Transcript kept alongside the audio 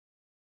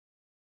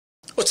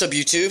What's up,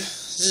 YouTube?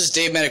 This is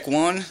Dave Medic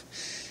 1,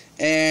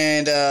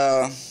 and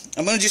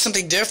I'm going to do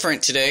something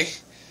different today.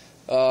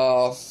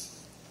 I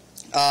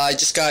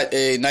just got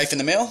a knife in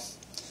the mail,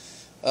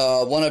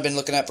 one I've been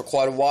looking at for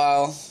quite a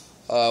while,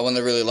 one I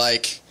really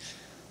like,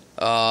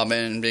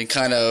 and been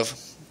kind of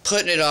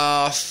putting it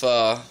off.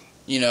 I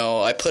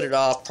put it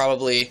off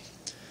probably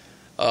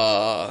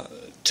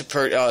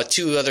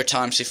two other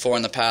times before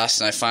in the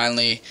past, and I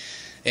finally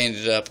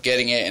ended up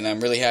getting it, and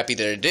I'm really happy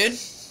that I did.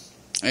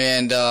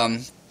 And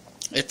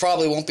it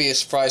probably won't be a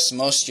surprise to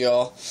most of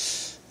y'all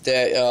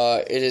that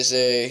it's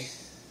a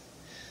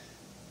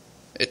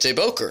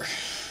Boker.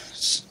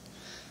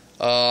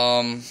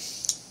 I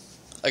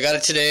got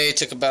it today. It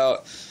took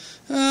about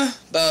 2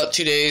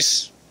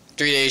 days,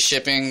 3 days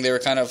shipping. They were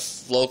kind of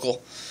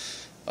local,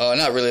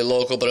 not really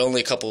local, but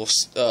only a couple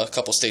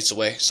states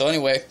away. So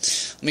anyway,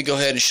 let me go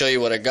ahead and show you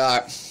what I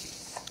got.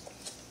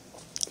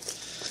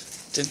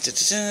 Get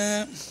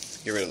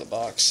rid of the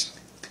box.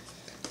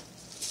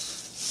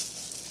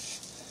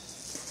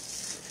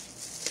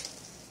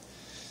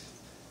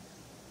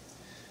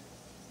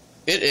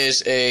 It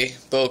is a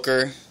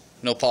Boker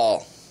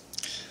Nopal.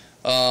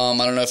 I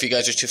don't know if you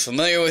guys are too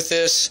familiar with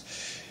this.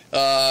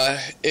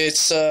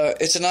 It's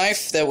a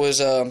knife that was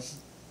I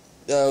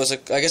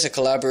guess a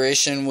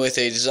collaboration with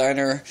a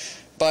designer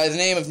by the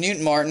name of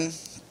Newton Martin,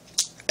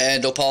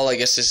 and Nopal, I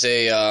guess, is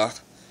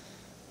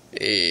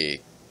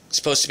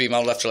supposed to be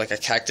modeled after like a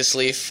cactus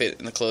leaf, fit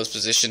in the closed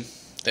position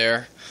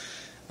there.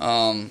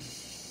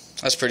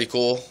 That's pretty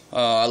cool.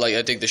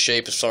 I dig the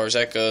shape as far as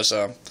that goes.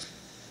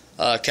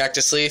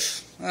 Cactus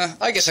leaf.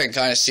 I guess I can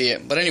kind of see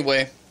it, but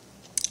anyway,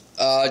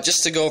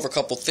 just to go over a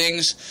couple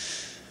things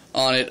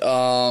on it.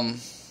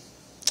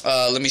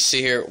 Let me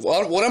see here.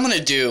 What I'm going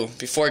to do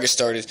before I get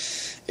started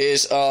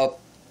is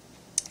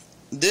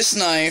this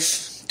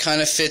knife kind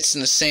of fits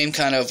in the same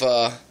kind of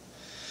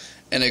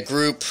in a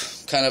group,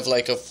 kind of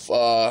like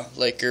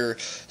like your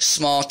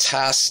small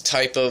task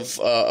type of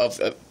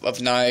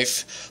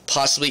knife,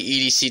 possibly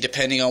EDC,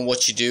 depending on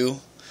what you do.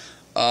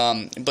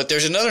 But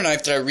there's another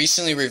knife that I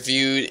recently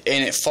reviewed,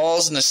 and it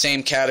falls in the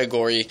same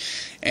category,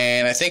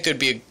 and I think it would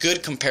be a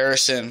good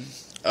comparison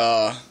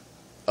for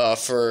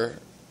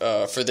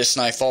this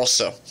knife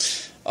also.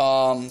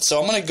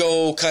 So I'm going to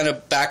go kind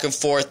of back and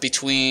forth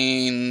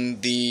between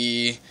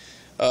the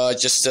the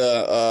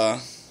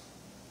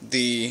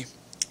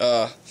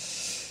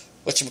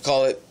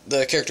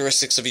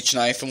characteristics of each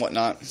knife and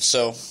whatnot.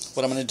 So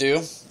what I'm going to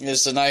do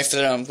is the knife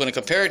that I'm going to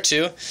compare it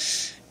to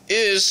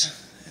is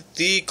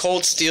the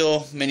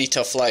Coldsteel Mini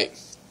Tuff Lite.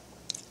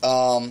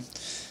 And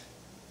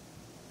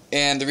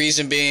the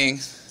reason being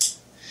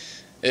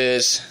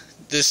is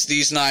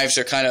these knives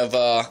are kind of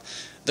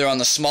they're on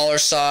the smaller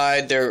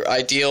side. They're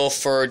ideal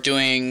for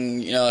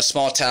doing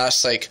small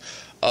tasks like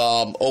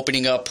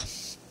opening up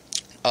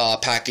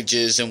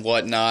packages and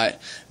whatnot.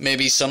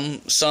 Maybe some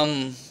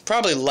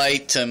probably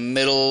light to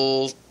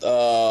middle,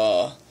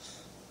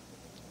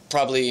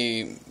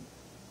 probably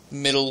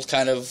middle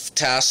kind of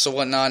tasks or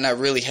whatnot. Not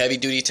really heavy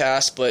duty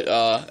tasks, but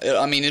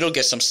I mean, it'll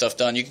get some stuff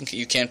done. You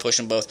can push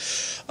them both.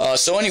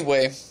 So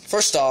anyway,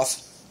 first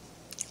off,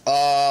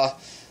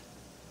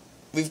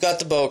 we've got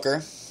the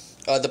Boker.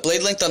 The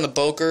blade length on the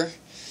Boker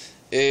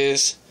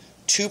is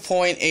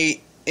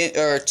 2.8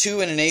 or 2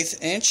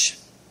 1/8 inch.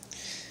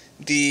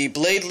 The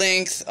blade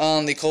length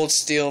on the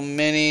Coldsteel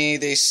Mini,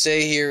 they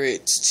say here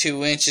it's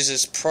 2 inches.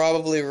 It's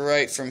probably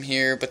right from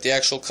here, but the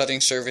actual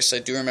cutting surface I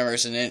do remember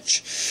is 1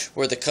 inch,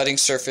 where the cutting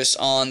surface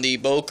on the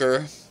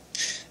Boker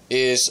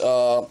is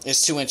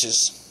 2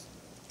 inches.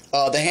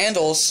 The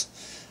handles,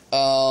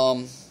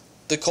 the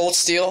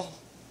Coldsteel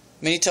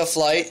Mini Tuff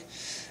Lite,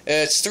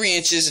 it's 3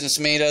 inches, and it's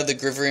made out of the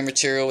Grivery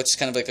material, which is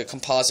kind of like a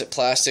composite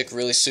plastic,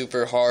 really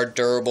super hard,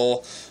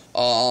 durable.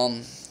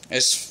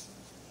 It's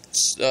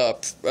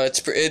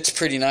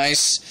pretty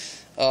nice.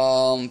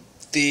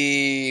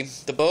 The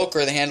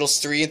Boker, the handle's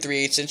 3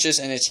 3/8 inches,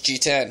 and it's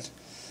G10.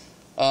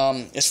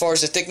 As far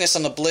as the thickness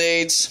on the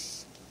blades,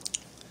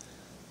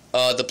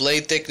 the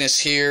blade thickness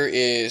here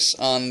is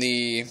on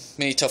the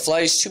Mini Tuff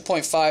Lite is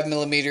 2.5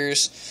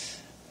 millimeters.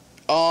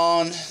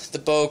 On the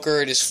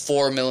Boker, it is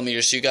 4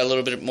 millimeters, so you got a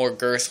little bit more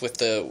girth with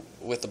the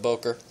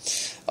Boker.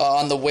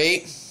 On the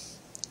weight,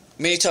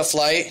 Mini Tuff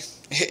Lite,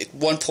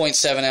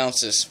 1.7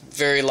 ounces,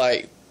 very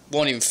light.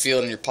 Won't even feel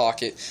it in your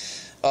pocket.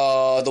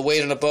 The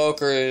weight on the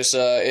Boker is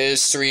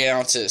 3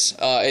 ounces.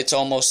 It's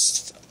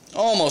almost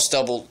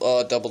double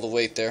the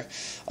weight there.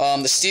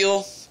 The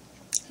steel,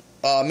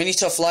 Mini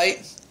Tuff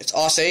Lite, it's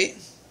AUS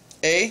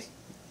 8A,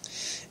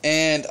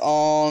 and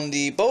on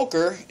the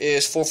Boker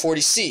is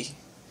 440C.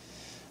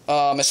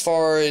 As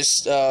far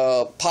as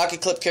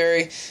pocket clip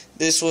carry,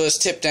 this was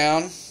tip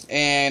down,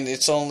 and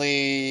there's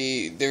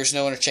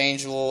no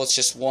interchangeable. It's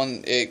just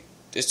one.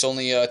 It's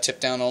only tip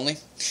down only.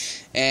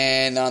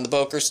 And on the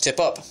Boker's tip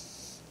up.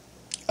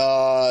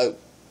 I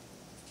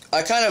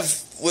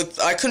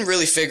couldn't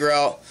really figure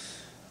out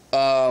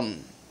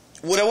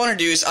what I want to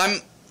do is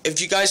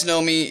if you guys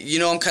know me, you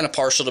know I'm kind of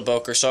partial to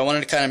Boker, so I wanted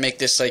to kind of make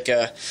this like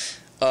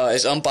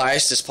as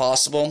unbiased as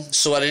possible.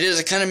 So what it is,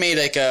 I kind of made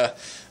like a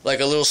like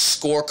a little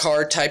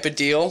scorecard type of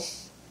deal,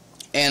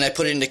 and I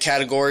put it into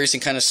categories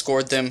and kind of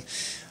scored them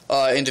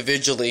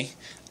individually.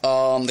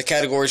 The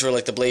categories were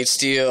like the blade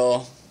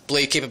steel,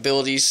 blade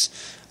capabilities,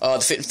 the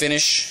fit and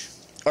finish,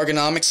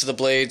 ergonomics of the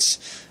blades,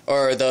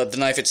 or the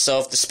knife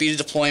itself, the speed of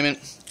deployment,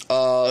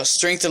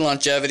 strength and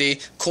longevity,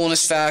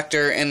 coolness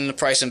factor, and the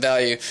price and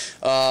value.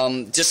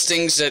 Just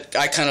things that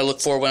I kind of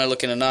look for when I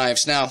look into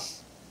knives. Now,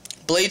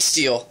 blade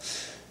steel.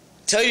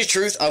 Tell you the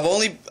truth,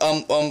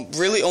 I'm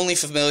really only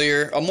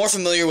familiar. I'm more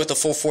familiar with the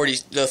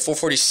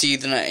 440C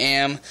than I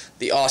am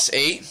the AUS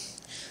 8.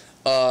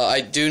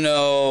 I do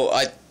know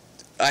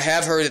I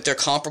have heard that they're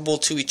comparable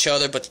to each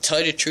other, but to tell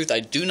you the truth, I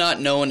do not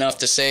know enough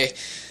to say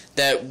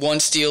that one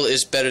steel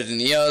is better than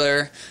the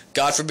other.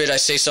 God forbid I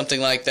say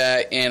something like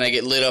that and I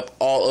get lit up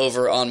all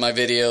over on my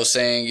video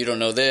saying you don't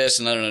know this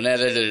and I don't know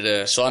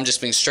that. So I'm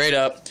just being straight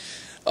up.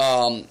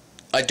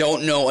 I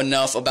don't know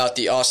enough about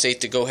the AUS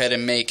 8 to go ahead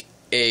and make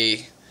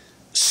a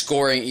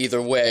scoring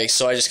either way,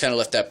 so I just kind of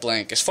left that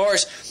blank. As far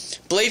as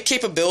blade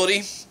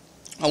capability,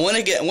 I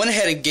went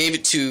ahead and gave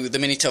it to the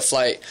Mini Tuff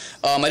Lite.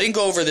 I didn't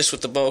go over this with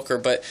the Boker,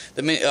 but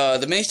the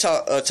Mini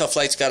Tuff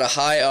Lite's got a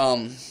high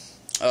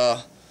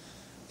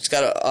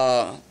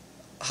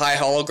high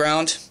hollow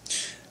ground.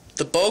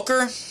 The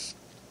Boker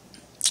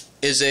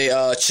is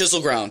a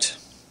chisel ground.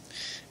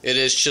 It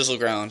is chisel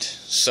ground.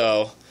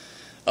 So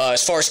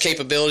as far as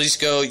capabilities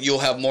go, you'll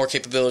have more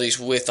capabilities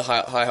with the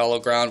high hollow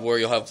ground, where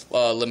you'll have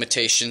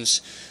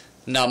limitations.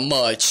 Not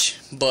much,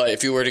 but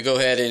if you were to go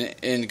ahead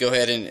and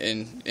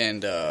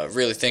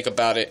really think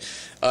about it,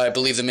 I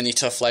believe the Mini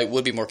Tuff Lite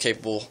would be more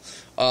capable.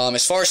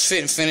 As far as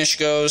fit and finish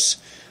goes,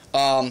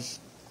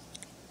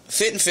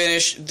 fit and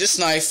finish, this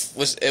knife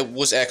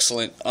was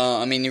excellent.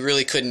 I mean, you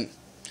really couldn't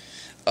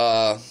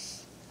have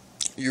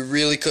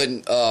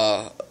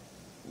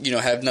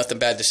nothing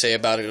bad to say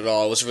about it at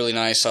all. It was really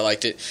nice. I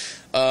liked it.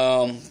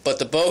 But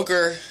the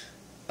Boker,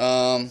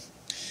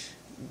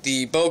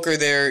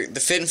 there, the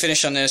fit and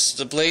finish on this,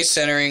 the blade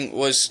centering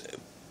was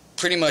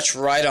pretty much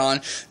right on.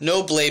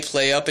 No blade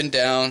play up and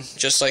down,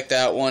 just like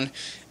that one.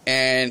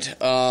 And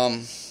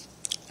the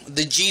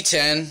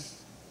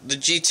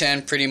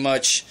G10 pretty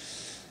much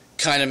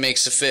kind of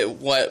makes the fit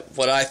what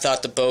I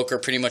thought the Boker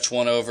pretty much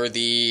won over.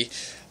 The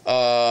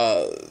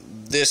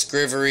this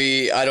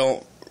Grivery,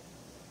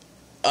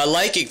 I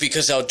like it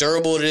because how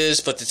durable it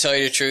is, but to tell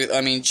you the truth, I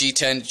mean,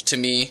 G10 to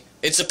me,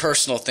 it's a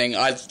personal thing.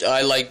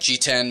 I like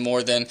G10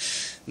 more than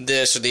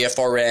this or the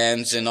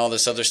FRNs and all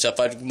this other stuff.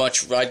 I'd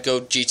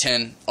go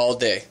G10 all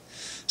day.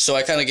 So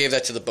I kind of gave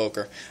that to the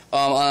Boker.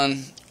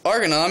 On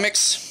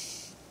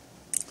ergonomics,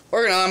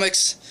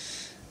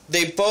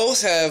 they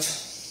both have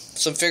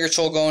some finger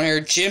control going here.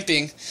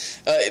 Jimping.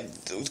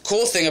 The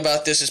cool thing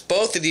about this is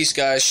both of these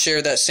guys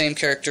share that same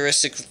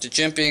characteristic with the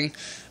jimping.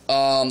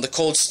 The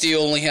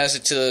Coldsteel only has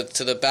it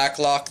to the back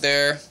lock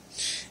there,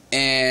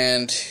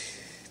 and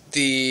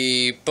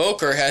the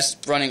Boker has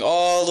running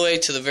all the way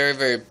to the very,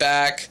 very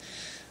back.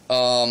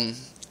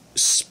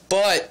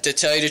 But to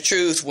tell you the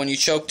truth, when you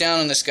choke down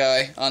on this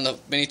guy on the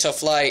Mini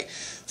Tuff Lite,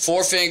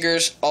 4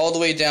 fingers all the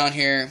way down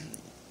here,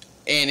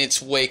 and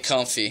it's way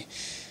comfy.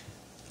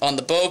 On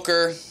the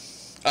Boker,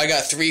 I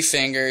got 3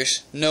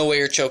 fingers. No way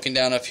you're choking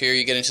down up here.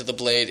 You get into the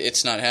blade,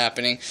 it's not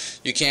happening.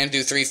 You can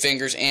do 3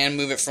 fingers and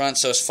move it front,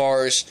 so as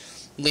far as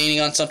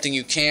leaning on something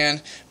you can,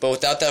 but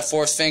without that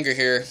 4th finger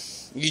here,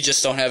 you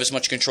just don't have as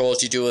much control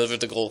as you do over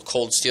the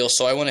Coldsteel.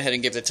 So I went ahead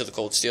and gave it to the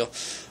Coldsteel,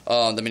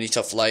 the Mini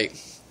Tuff Lite.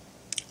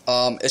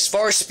 As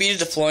far as speed of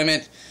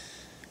deployment,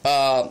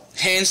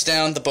 hands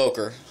down the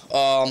Boker.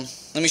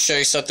 Let me show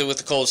you something with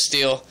the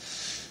Coldsteel.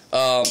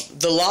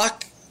 The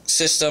lock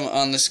system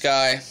on this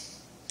guy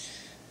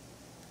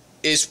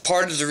is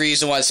part of the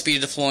reason why the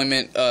speed of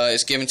deployment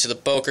is given to the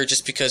Boker,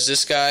 just because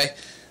this guy,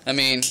 I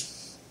mean,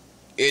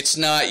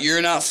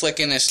 you're not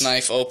flicking this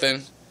knife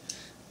open.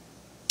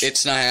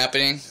 It's not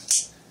happening.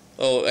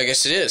 Oh, I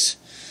guess it is.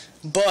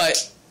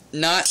 But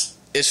not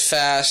as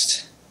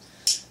fast.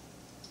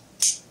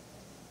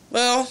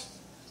 Well,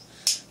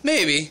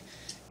 maybe.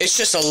 It's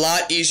just a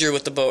lot easier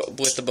with the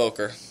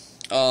Boker.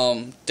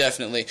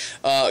 Definitely.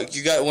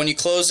 When you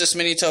close this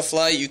Mini Tuff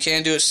Lite, you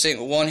can do it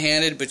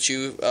one-handed, but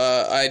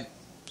I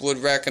would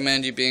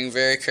recommend you being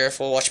very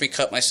careful. Watch me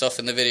cut myself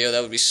in the video.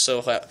 That would be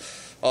so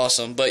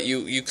awesome. But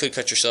you could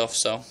cut yourself.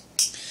 So,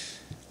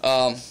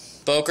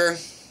 Boker,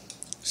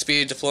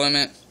 speed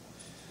deployment,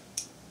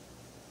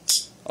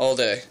 all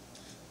day.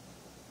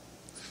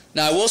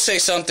 Now I will say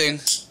something.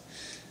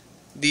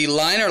 The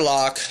liner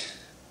lock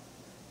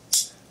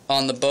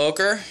on the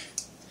Boker,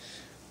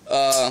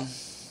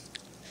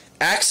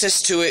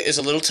 access to it is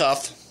a little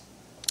tough.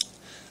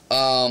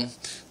 The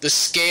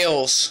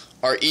scales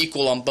are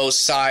equal on both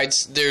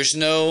sides. There's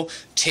no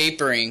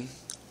tapering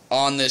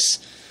on this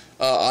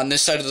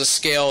side of the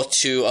scale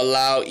to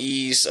allow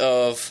ease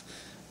of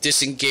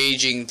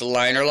disengaging the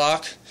liner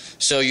lock.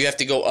 So you have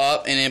to go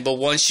up and in, but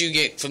once you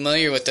get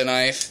familiar with the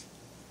knife,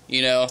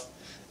 you know,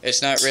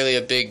 it's not really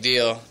a big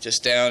deal.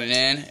 Just down and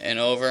in and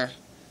over,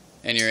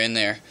 and you're in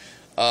there.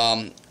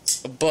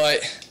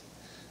 But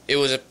it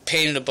was a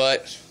pain in the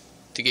butt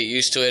to get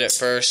used to it at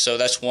first. So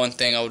that's one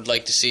thing I would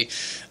like to see.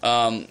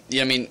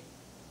 Yeah, I mean,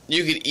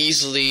 you could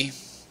easily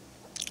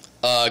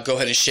go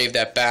ahead and shave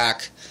that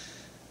back,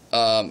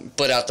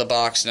 but out the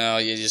box now,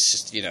 you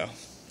just, you know.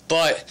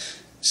 But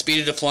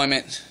speed of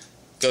deployment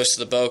goes to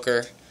the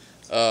Boker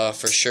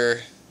for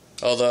sure.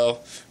 Although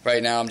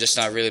right now I'm just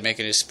not really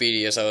making it as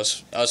speedy as I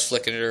was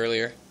flicking it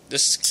earlier.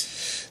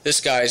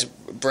 This guy's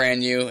brand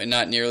new and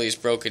not nearly as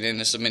broken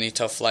in as the Mini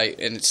Tuff Lite,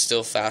 and it's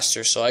still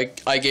faster. So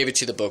I gave it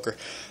to the Boker.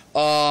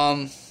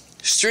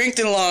 Strength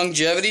and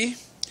longevity.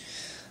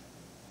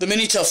 The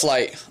Mini Tuff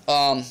Lite.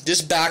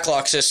 This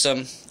backlock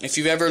system. If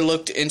you've ever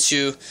looked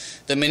into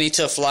the Mini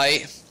Tuff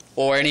Lite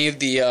or any of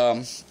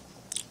the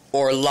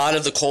or a lot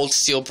of the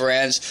Coldsteel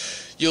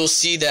brands, you'll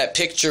see that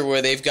picture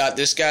where they've got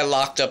this guy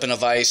locked up in a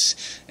vise,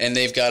 and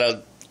they've got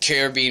a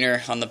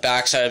carabiner on the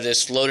backside of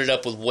this loaded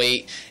up with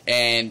weight,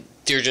 and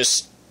they're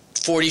just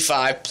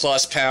 45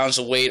 plus pounds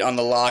of weight on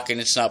the lock, and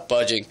it's not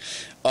budging.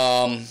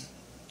 I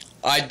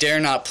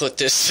dare not put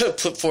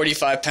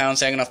 45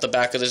 pounds hanging off the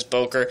back of this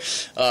Boker.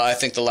 I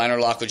think the liner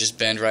lock would just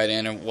bend right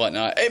in and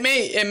whatnot. It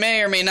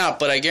may or may not,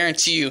 but I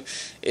guarantee you,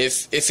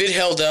 if it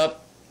held up,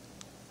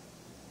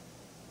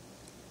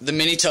 the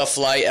Mini Tuff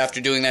Lite,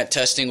 after doing that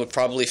testing, would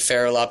probably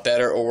fare a lot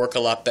better or work a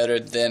lot better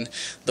than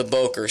the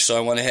Boker. So I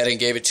went ahead and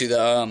gave it to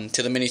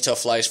the Mini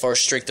Tuff Lite. As far as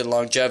strength and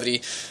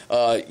longevity,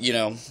 you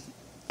know,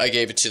 I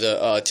gave it to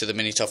the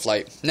Mini Tuff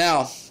Lite.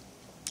 Now,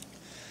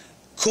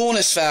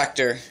 coolness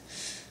factor.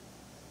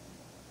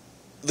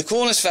 The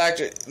coolness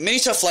factor, Mini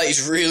Tuff Lite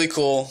is really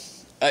cool.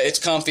 It's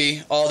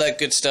comfy, all that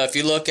good stuff.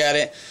 You look at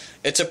it,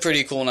 it's a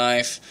pretty cool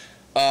knife.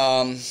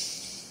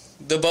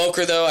 The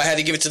Boker, though, I had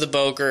to give it to the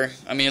Boker.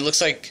 I mean, it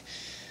looks like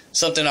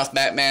something off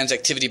Batman's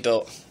activity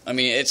belt. I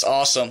mean, it's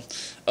awesome.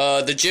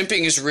 The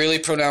jimping is really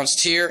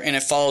pronounced here, and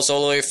it follows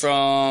all the way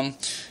from,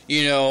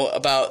 you know,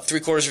 about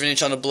 3/4 of an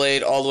inch on the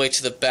blade all the way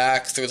to the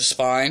back through the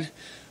spine.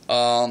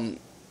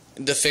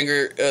 The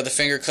finger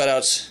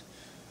cutouts,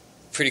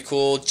 pretty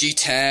cool.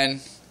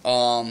 G10.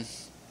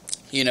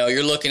 You know,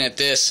 you're looking at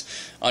this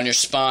on your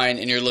spine,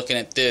 and you're looking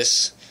at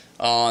this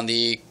on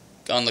the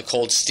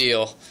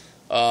Coldsteel.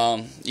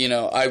 You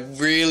know, I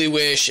really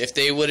wish if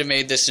they would have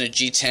made this in a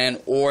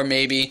G10, or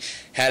maybe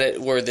had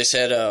it where this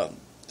had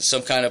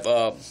some kind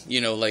of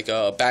you know, like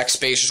back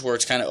spacers where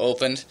it's kind of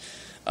opened.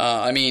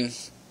 I mean,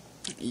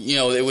 you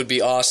know, it would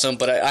be awesome.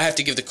 But I have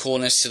to give the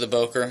coolness to the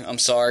Boker. I'm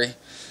sorry,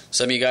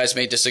 some of you guys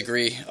may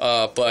disagree,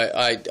 but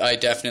I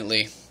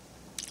definitely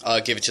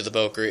give it to the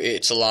Boker.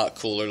 It's a lot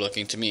cooler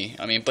looking to me.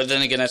 I mean, but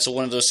then again, that's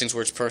one of those things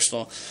where it's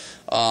personal,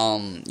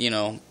 you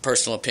know,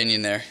 personal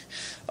opinion there.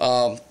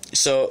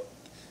 So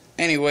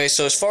anyway,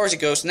 so as far as it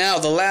goes, now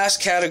the last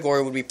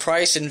category would be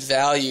price and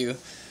value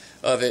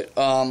of it.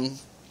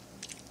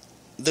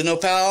 The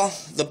Nopal,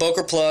 the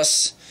Boker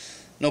Plus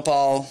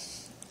Nopal,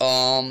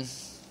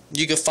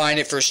 you can find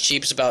it for as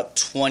cheap as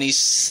about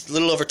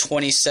little over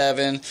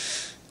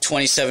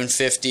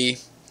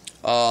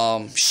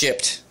 $27.50,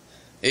 shipped.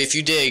 If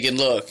you dig and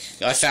look,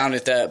 I found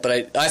it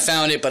but I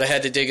found it, but I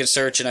had to dig and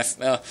search, and I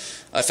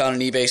found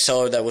an eBay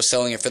seller that was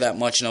selling it for that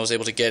much, and I was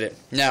able to get it.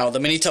 Now the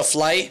Mini Tuff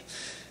Lite,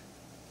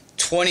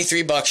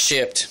 $23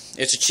 shipped.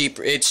 It's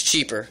cheaper,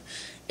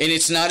 and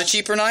it's not a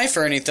cheaper knife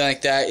or anything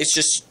like that. It's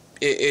just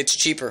it's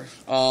cheaper.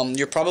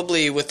 You're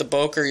probably with the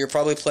Boker, you're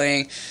probably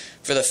playing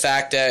for the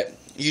fact that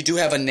you do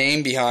have a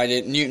name behind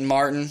it, Newton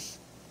Martin,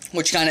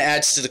 which kind of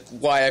adds to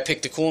why I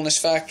picked the coolness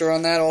factor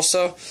on that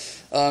also.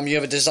 You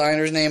have a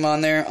designer's name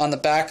on there. On the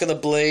back of the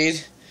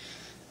blade,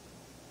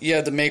 you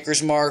have the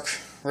maker's mark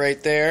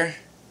right there.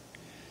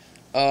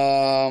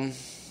 And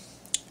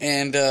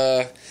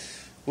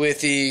with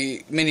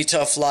the Mini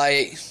Tuff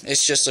Lite,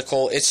 it's just a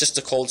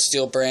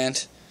Coldsteel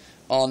brand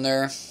on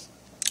there.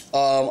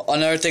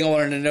 Another thing I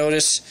wanted to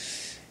notice,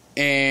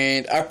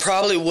 and I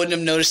probably wouldn't have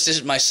noticed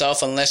this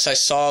myself unless I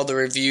saw the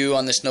review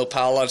on this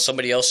Nopal on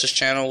somebody else's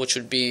channel, which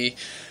would be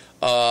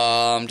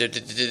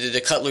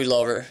the Cutlery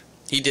Lover.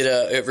 He did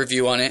a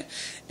review on it.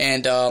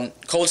 And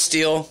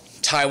Coldsteel,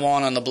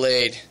 Taiwan on the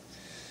blade.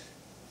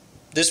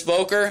 This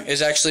Boker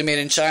is actually made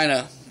in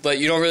China, but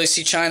you don't really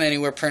see China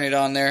anywhere printed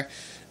on there,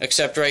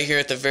 except right here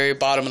at the very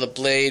bottom of the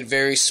blade,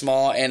 very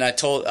small. And I'll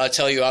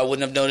tell you, I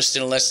wouldn't have noticed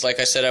it unless,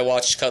 like I said, I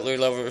watched Cutlery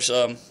Lover's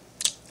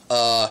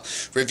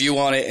review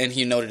on it, and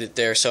he noted it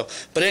there. So,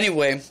 but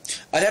anyway,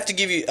 I'd have to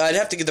give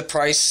the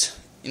price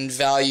and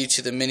value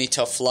to the Mini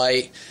Tuff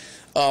Lite,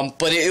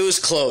 but it was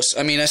close.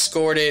 I mean, I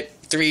scored it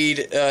 3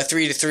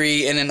 to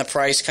 3, and then the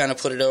price kind of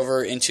put it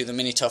over into the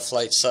Mini Tuff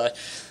Lite side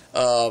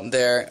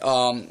there.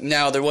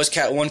 Now there was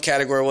one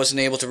category I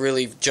wasn't able to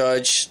really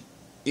judge,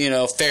 you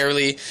know,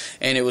 fairly,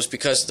 and it was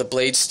because of the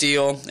blade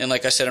steel. And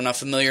like I said, I'm not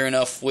familiar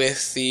enough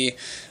with the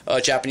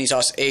Japanese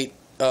AUS 8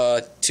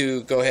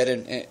 to go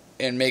ahead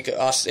and make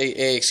AUS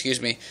 8A,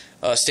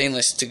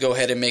 stainless, to go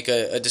ahead and make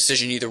a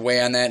decision either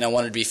way on that, and I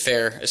wanted to be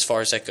fair as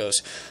far as that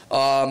goes.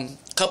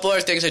 Couple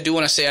other things I do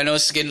want to say. I know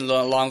this is getting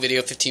a long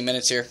video, 15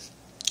 minutes here.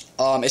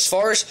 As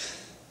far as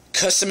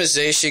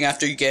customization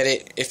after you get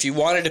it, if you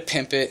wanted to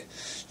pimp it,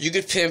 you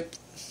could pimp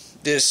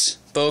this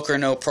Boker,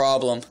 no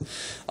problem.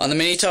 On the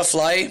Mini Tuff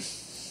Lite,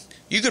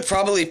 you could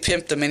probably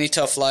pimp the Mini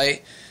Tuff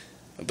Lite,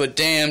 but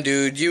damn,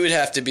 dude, you would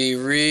have to be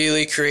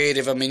really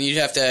creative. I mean, you'd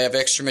have to have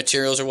extra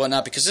materials or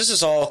whatnot, because this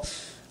is all,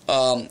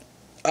 I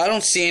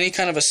don't see any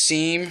kind of a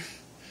seam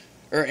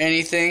or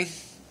anything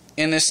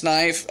in this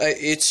knife.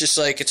 It's just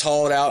like it's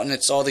hollowed out and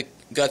it's all the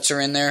guts are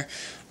in there.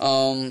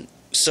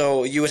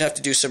 So you would have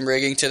to do some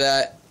rigging to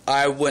that.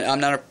 I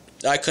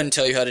couldn't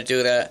tell you how to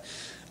do that.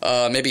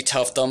 Maybe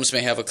Tough Thumbs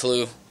may have a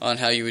clue on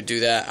how you would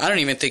do that. I don't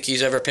even think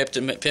he's ever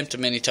pimped a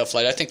Mini Tuff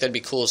Lite. I think that'd be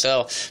cool as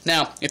hell.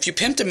 Now, if you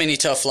pimped a Mini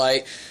Tuff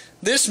Lite,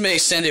 this may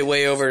send it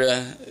way over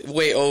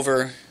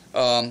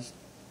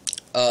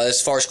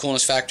as far as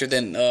coolness factor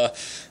than the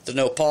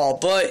Nopal,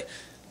 but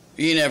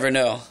you never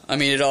know. I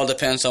mean, it all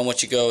depends on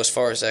what you go as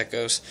far as that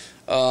goes.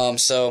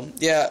 So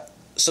yeah,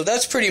 so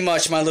that's pretty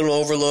much my little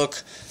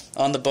overlook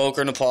on the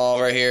Boker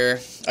Nopal right here.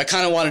 I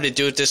kind of wanted to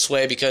do it this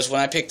way because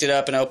when I picked it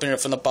up and opened it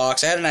from the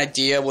box, I had an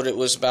idea what it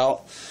was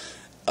about,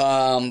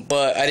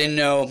 but I didn't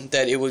know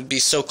that it would be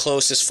so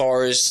close as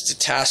far as the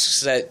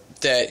tasks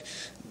that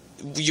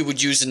you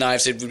would use the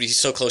knives. It would be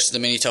so close to the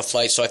Mini Tuff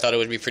Lite, so I thought it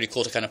would be pretty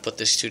cool to kind of put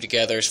these two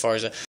together as far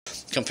as a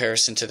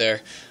comparison to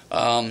there.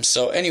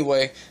 So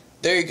anyway,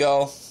 there you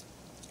go.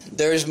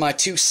 There's my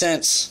 2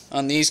 cents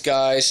on these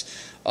guys.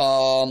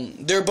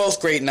 They're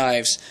both great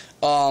knives.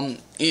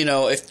 You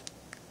know, if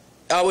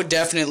I would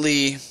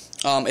definitely,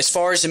 as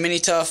far as the Mini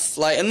Tuff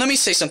Lite, and let me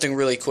say something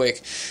really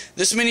quick.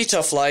 This Mini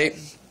Tuff Lite,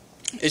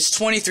 it's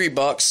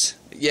 $23.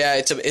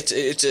 Yeah,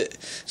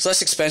 it's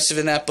less expensive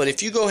than that. But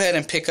if you go ahead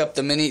and pick up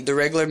the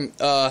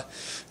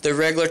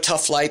regular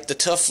Tuff Lite,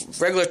 the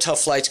regular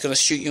Tuff Lite's going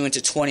to shoot you into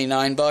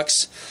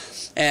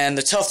 $29, and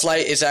the Tuff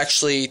Lite is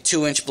actually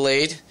 2-inch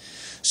blade.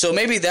 So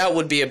maybe that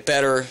would be a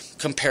better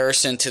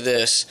comparison to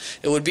this.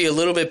 It would be a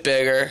little bit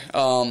bigger,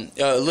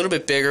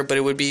 but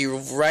it would be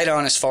right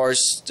on as far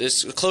as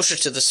it's closer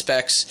to the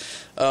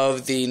specs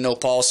of the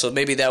Nopal. So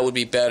maybe that would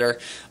be better.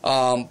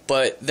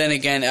 But then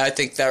again, I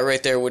think that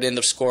right there would end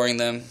up scoring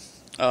them.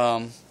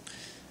 You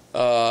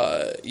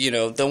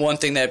know, the one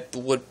thing that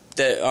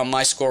on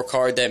my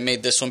scorecard that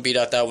made this one beat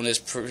out that one is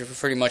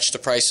pretty much the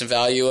price and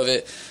value of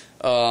it.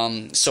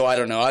 So I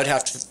don't know. I'd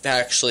have to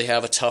actually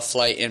have a Tuff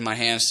Lite in my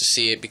hands to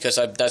see it, because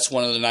that's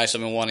one of the knives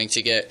I've been wanting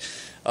to get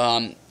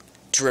to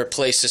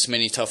replace this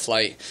Mini Tuff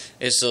Lite,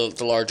 is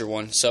the larger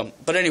one. So,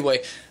 but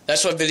anyway,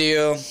 that's my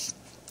video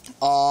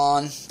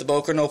on the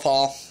Boker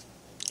Nopal.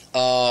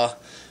 I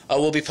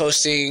will be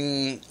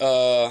posting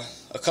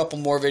a couple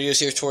more videos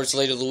here towards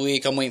later the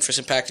week. I'm waiting for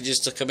some packages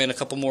to come in, a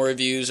couple more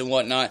reviews and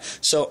whatnot.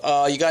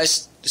 So you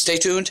guys stay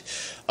tuned.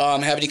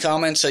 Have any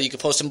comments, you can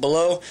post them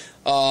below.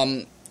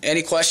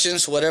 Any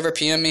questions, whatever,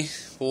 PM me,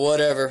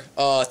 whatever.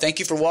 Thank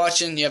you for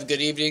watching. You have a good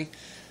evening.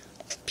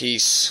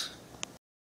 Peace.